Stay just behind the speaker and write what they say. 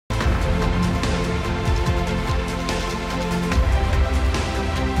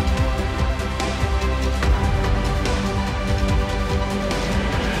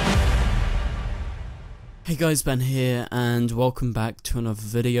guys, Ben here, and welcome back to another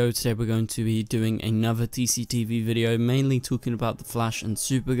video. Today we're going to be doing another DCTV video, mainly talking about The Flash and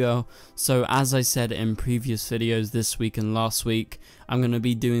Supergirl. So as I said in previous videos this week and last week, I'm going to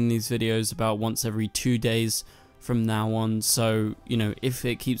be doing these videos about once every 2 days from now on. So, you know, if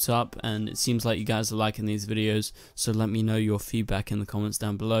it keeps up and it seems like you guys are liking these videos, so let me know your feedback in the comments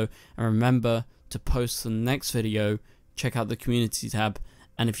down below. And remember to post the next video, check out the community tab,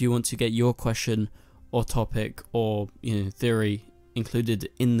 and if you want to get your question or topic or theory included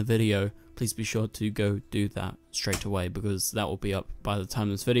in the video, please be sure to go do that straight away, because that will be up by the time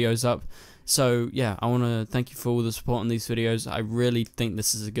this video is up. So yeah, I want to thank you for all the support on these videos. I really think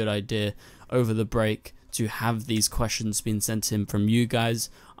this is a good idea over the break to have these questions being sent in from you guys.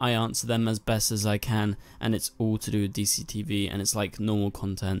 I answer them as best as I can, and it's all to do with DCTV, and it's like normal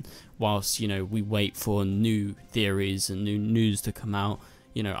content whilst we wait for new theories and new news to come out.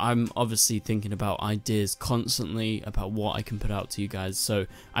 I'm obviously thinking about ideas constantly about what I can put out to you guys, so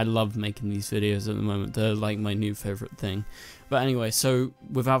I love making these videos at the moment. They're like my new favorite thing. But anyway, so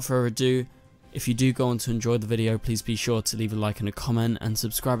without further ado, if you do go on to enjoy the video, please be sure to leave a like and a comment, and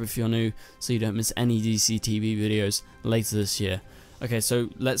subscribe if you're new so you don't miss any DCTV videos later this year. Okay, so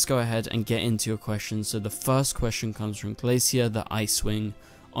let's go ahead and get into your questions. So the first question comes from Glacier the Ice Wing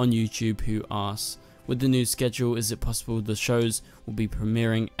on YouTube, who asks, with the new schedule, is it possible the shows will be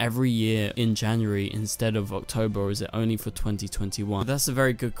premiering every year in January instead of October, or is it only for 2021? That's a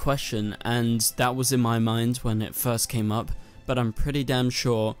very good question, and that was in my mind when it first came up, but I'm pretty damn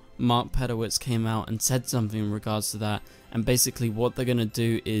sure Mark Pedowitz came out and said something in regards to that. And basically what they're going to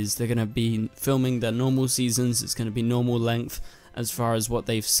do is they're going to be filming their normal seasons. It's going to be normal length as far as what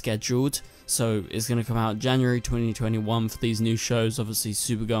they've scheduled. So it's going to come out January 2021 for these new shows. Obviously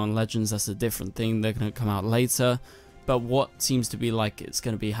Supergirl and Legends, that's a different thing, they're going to come out later. But what seems to be like it's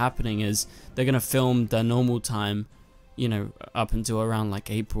going to be happening is they're going to film their normal time, up until around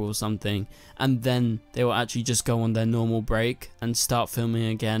like April or something, and then they will actually just go on their normal break and start filming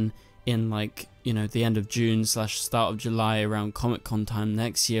again in like the end of June / start of July, around Comic-Con time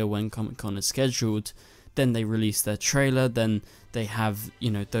next year when Comic-Con is scheduled. Then they release their trailer, then they have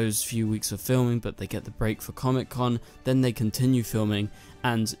those few weeks of filming, but they get the break for Comic-Con, then they continue filming.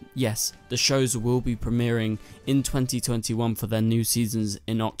 And yes, the shows will be premiering in 2021 for their new seasons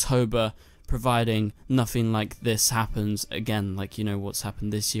in October, providing nothing like this happens again, like what's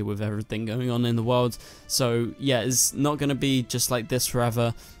happened this year with everything going on in the world. So yeah, it's not going to be just like this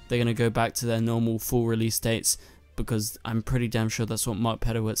forever. They're going to go back to their normal full release dates, because I'm pretty damn sure that's what Mark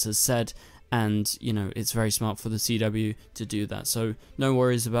Pedowitz has said. And it's very smart for the CW to do that, so no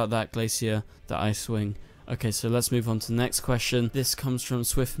worries about that, Glacier the Ice Wing. Okay, so let's move on to the next question. This comes from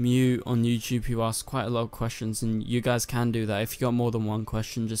Swift Mew on YouTube, who asked quite a lot of questions, and you guys can do that. If you got more than one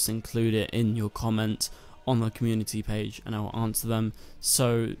question, just include it in your comment on the community page and I will answer them.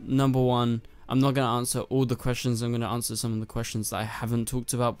 So number one, I'm not going to answer all the questions. I'm going to answer some of the questions that I haven't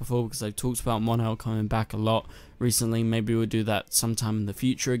talked about before, because I've talked about Mon-El coming back a lot recently. Maybe we'll do that sometime in the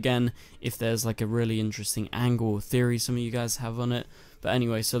future again, if there's like a really interesting angle or theory some of you guys have on it. But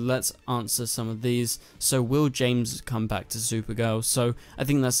anyway, so let's answer some of these. So will James come back to Supergirl? So I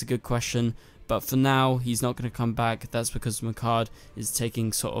think that's a good question, but for now he's not going to come back. That's because Makard is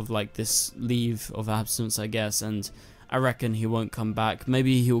taking sort of like this leave of absence, I guess, and I reckon he won't come back.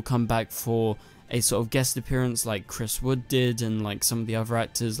 Maybe he'll come back for a sort of guest appearance like Chris Wood did, and like some of the other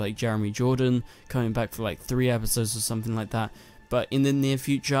actors like Jeremy Jordan coming back for like 3 episodes or something like that. But in the near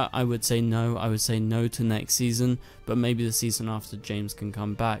future, I would say no. I would say no to next season, but maybe the season after James can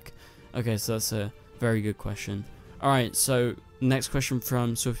come back. Okay, so that's a very good question. Alright, so next question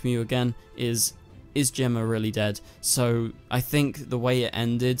from Swift Mew again is Gemma really dead? So I think the way it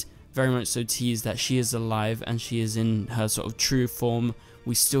ended very much so teased that she is alive and she is in her sort of true form.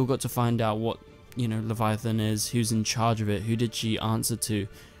 We still got to find out what Leviathan is, who's in charge of it, who did she answer to,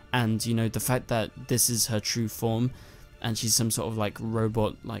 and the fact that this is her true form and she's some sort of like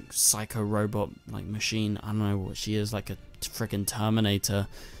robot, like psycho robot, like machine. I don't know what she is, like a freaking Terminator.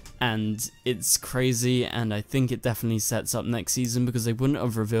 And it's crazy, and I think it definitely sets up next season, because they wouldn't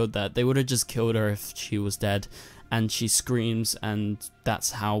have revealed that. They would have just killed her if she was dead, and she screams, and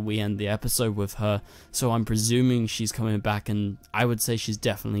that's how we end the episode with her. So I'm presuming she's coming back, and I would say she's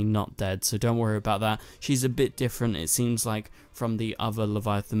definitely not dead, so don't worry about that. She's a bit different. It seems like from the other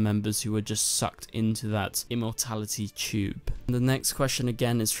Leviathan members who were just sucked into that immortality tube. And the next question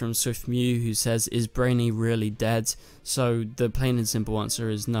again is from Swift Mew, who says, is Brainy really dead? So the plain and simple answer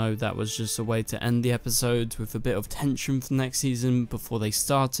is no, that was just a way to end the episode with a bit of tension for next season before they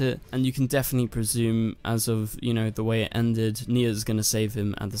start it, and you can definitely presume, as of, you know, the way it ended, Nia's gonna save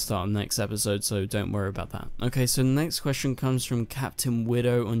him at the start of the next episode, so don't worry about that. Okay, so the next question comes from Captain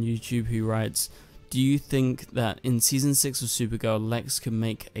Widow on YouTube, who writes, do you think that in season 6 of Supergirl, Lex can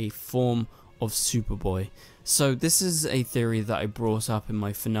make a form of Superboy? So this is a theory that I brought up in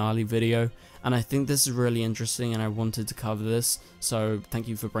my finale video, and I think this is really interesting and I wanted to cover this, so thank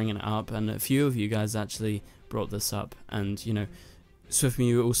you for bringing it up. And a few of you guys actually brought this up, and you know,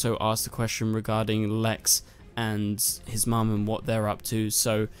 SwiftMew also asked a question regarding Lex and his mum and what they're up to,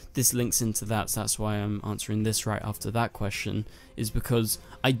 so this links into that, so that's why I'm answering this right after that question, is because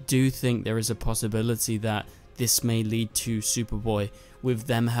I do think there is a possibility that this may lead to Superboy, with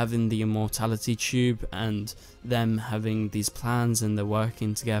them having the immortality tube and them having these plans and they're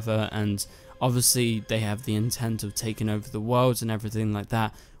working together, and obviously they have the intent of taking over the world and everything like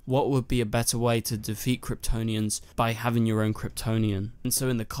that. What would be a better way to defeat Kryptonians by having your own Kryptonian? And so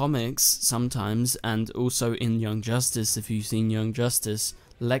in the comics, sometimes, and also in Young Justice, if you've seen Young Justice,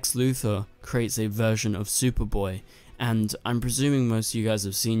 Lex Luthor creates a version of Superboy. And I'm presuming most of you guys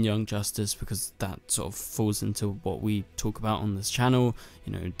have seen Young Justice, because that sort of falls into what we talk about on this channel,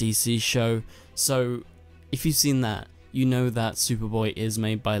 you know, DC show. So if you've seen that, you know that Superboy is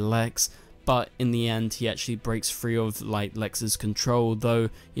made by Lex, but in the end he actually breaks free of like Lex's control,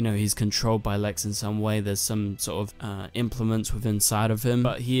 though, you know, he's controlled by Lex in some way. There's some sort of implements within inside of him,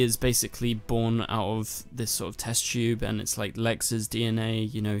 but he is basically born out of this sort of test tube, and it's like Lex's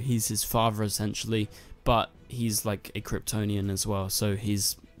DNA, you know, he's his father essentially, but he's like a Kryptonian as well, so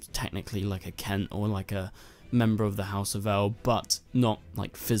he's technically like a Kent or like a member of the House of El, but not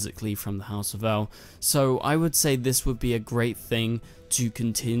like physically from the House of El. So I would say this would be a great thing to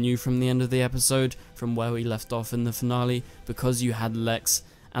continue from the end of the episode, from where we left off in the finale, because you had Lex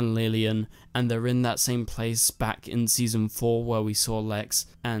and Lillian, and they're in that same place back in season 4 where we saw Lex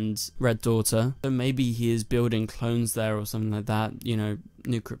and Red Daughter. So maybe he is building clones there or something like that, you know,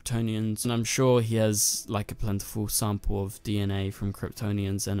 new Kryptonians, and I'm sure he has like a plentiful sample of DNA from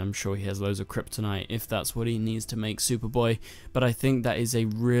Kryptonians, and I'm sure he has loads of kryptonite if that's what he needs to make Superboy. But I think that is a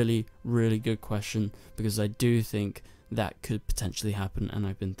really, really good question, because I do think that could potentially happen, and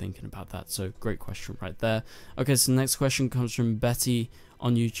I've been thinking about that, so great question right there. Okay, so the next question comes from Betty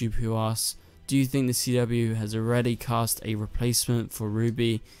on YouTube, who asks, do you think the CW has already cast a replacement for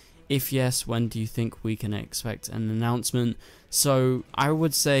Ruby? If yes, when do you think we can expect an announcement? So I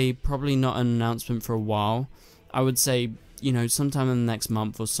would say probably not an announcement for a while. I would say, you know, sometime in the next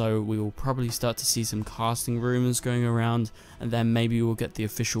month or so we will probably start to see some casting rumors going around, and then maybe we'll get the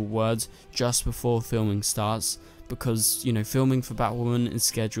official words just before filming starts, because, you know, filming for Batwoman is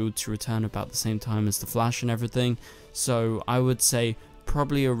scheduled to return about the same time as The Flash and everything. So I would say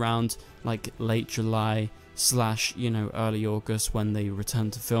probably around like late July / you know, early August, when they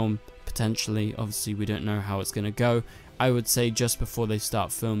return to film, potentially. Obviously we don't know how it's going to go. I would say just before they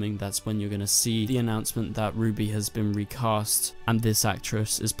start filming, that's when you're going to see the announcement that Ruby has been recast and this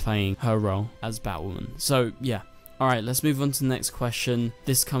actress is playing her role as Batwoman. So yeah. Alright, let's move on to the next question.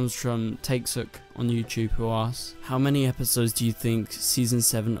 This comes from Takesuk on YouTube, who asks, how many episodes do you think season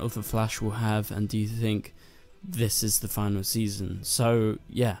 7 of The Flash will have, and do you think this is the final season? So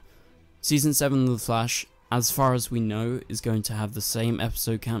yeah, season 7 of The Flash, as far as we know, is going to have the same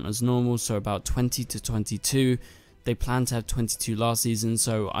episode count as normal, so about 20 to 22. They plan to have 22 last season,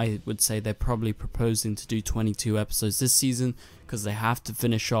 so I would say they're probably proposing to do 22 episodes this season, because they have to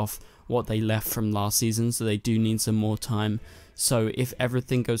finish off what they left from last season, so they do need some more time. So if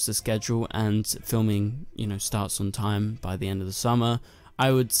everything goes to schedule and filming, you know, starts on time by the end of the summer,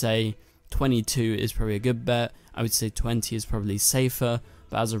 I would say 22 is probably a good bet. I would say 20 is probably safer,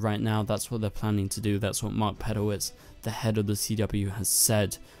 but as of right now, that's what they're planning to do. That's what Mark Pedowitz, the head of the CW, has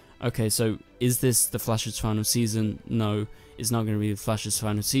said. Okay, so is this The Flash's final season? No, it's not going to be The Flash's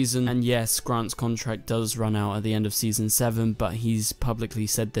final season. And yes, Grant's contract does run out at the end of season 7, but he's publicly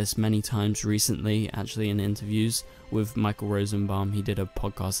said this many times recently, actually in interviews with Michael Rosenbaum. He did a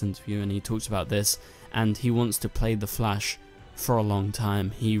podcast interview and he talks about this, and he wants to play The Flash for a long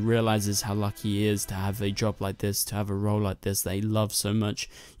time. He realizes how lucky he is to have a job like this, to have a role like this that he loves so much.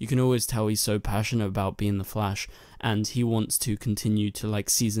 You can always tell he's so passionate about being the Flash, and he wants to continue to like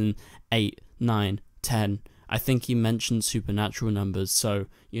season 8, 9, 10. I think he mentioned supernatural numbers, so,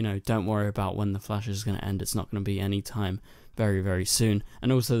 you know, don't worry about when The Flash is going to end. It's not going to be any time very, very soon.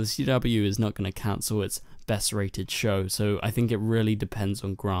 And also the CW is not going to cancel its best rated show, so I think it really depends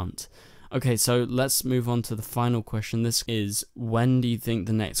on Grant. Okay, so let's move on to the final question. This is, when do you think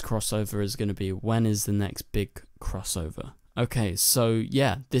the next crossover is going to be? When is the next big crossover? Okay, so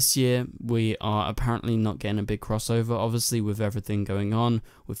yeah, this year we are apparently not getting a big crossover, obviously with everything going on,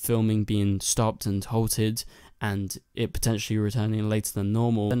 with filming being stopped and halted, and it potentially returning later than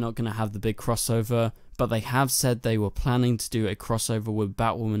normal. They're not going to have the big crossover, but they have said they were planning to do a crossover with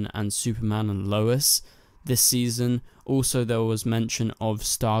Batwoman and Superman and Lois this season. Also, there was mention of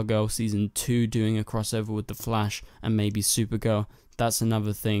Stargirl Season 2 doing a crossover with The Flash and maybe Supergirl. That's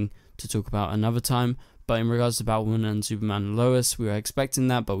another thing to talk about another time. But in regards to Batwoman and Superman and Lois, we were expecting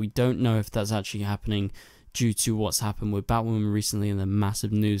that, but we don't know if that's actually happening due to what's happened with Batwoman recently and the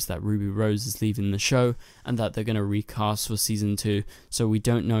massive news that Ruby Rose is leaving the show and that they're going to recast for Season 2. So we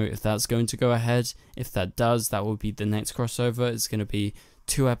don't know if that's going to go ahead. If that does, that will be the next crossover. It's going to be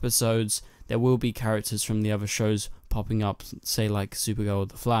 2 episodes. There will be characters from the other shows popping up, say like Supergirl or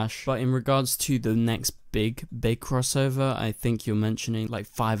The Flash. But in regards to the next big crossover, I think you're mentioning like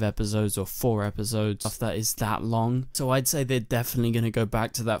 5 episodes or 4 episodes, stuff that is that long. So I'd say they're definitely going to go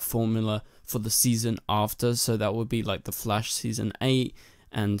back to that formula for the season after. So that would be like The Flash Season 8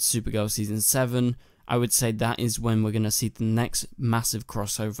 and Supergirl Season 7. I would say that is when we're going to see the next massive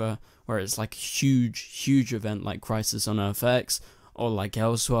crossover, where it's like a huge event like Crisis on Earth X, or like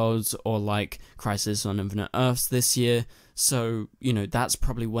Elseworlds, or like Crisis on Infinite Earths this year. So, you know, that's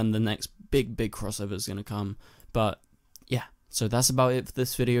probably when the next big crossover is going to come. But yeah, so that's about it for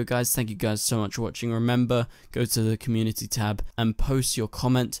this video, guys. Thank you guys so much for watching. Remember, go to the community tab and post your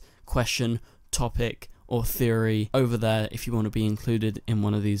comment, question, topic, or theory over there if you want to be included in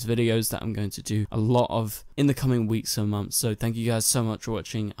one of these videos that I'm going to do a lot of in the coming weeks and months. So thank you guys so much for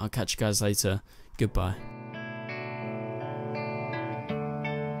watching. I'll catch you guys later. Goodbye.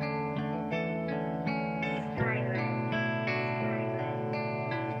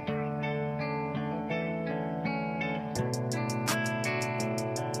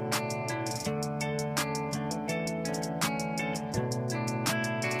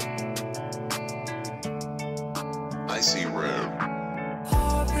 I see red.